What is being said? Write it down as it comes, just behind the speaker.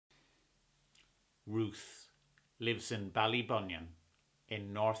Ruth lives in Ballybunion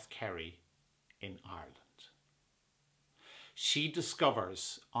in North Kerry in Ireland. She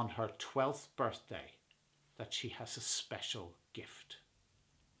discovers on her 12th birthday that she has a special gift.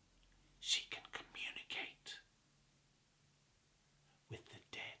 She can communicate with the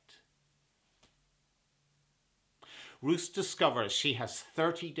dead. Ruth discovers she has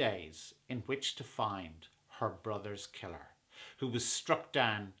 30 days in which to find her brother's killer, who was struck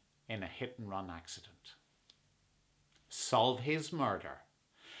down in a hit-and-run accident. Solve his murder,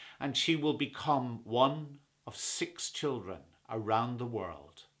 and she will become one of 6 children around the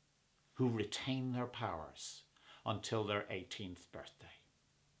world who retain their powers until their 18th birthday.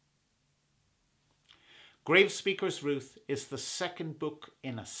 Gravespeakers Ruth is the second book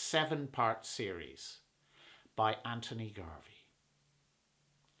in a 7-part series by Anthony Garvey.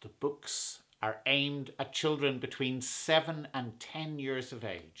 The books are aimed at children between 7 and 10 years of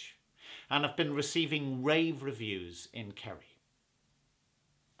age and have been receiving rave reviews in Kerry.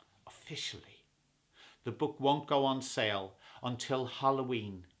 Officially, the book won't go on sale until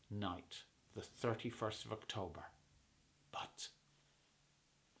Halloween night, the 31st of October. But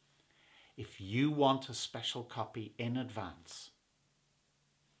if you want a special copy in advance,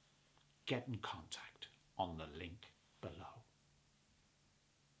 get in contact on the link below.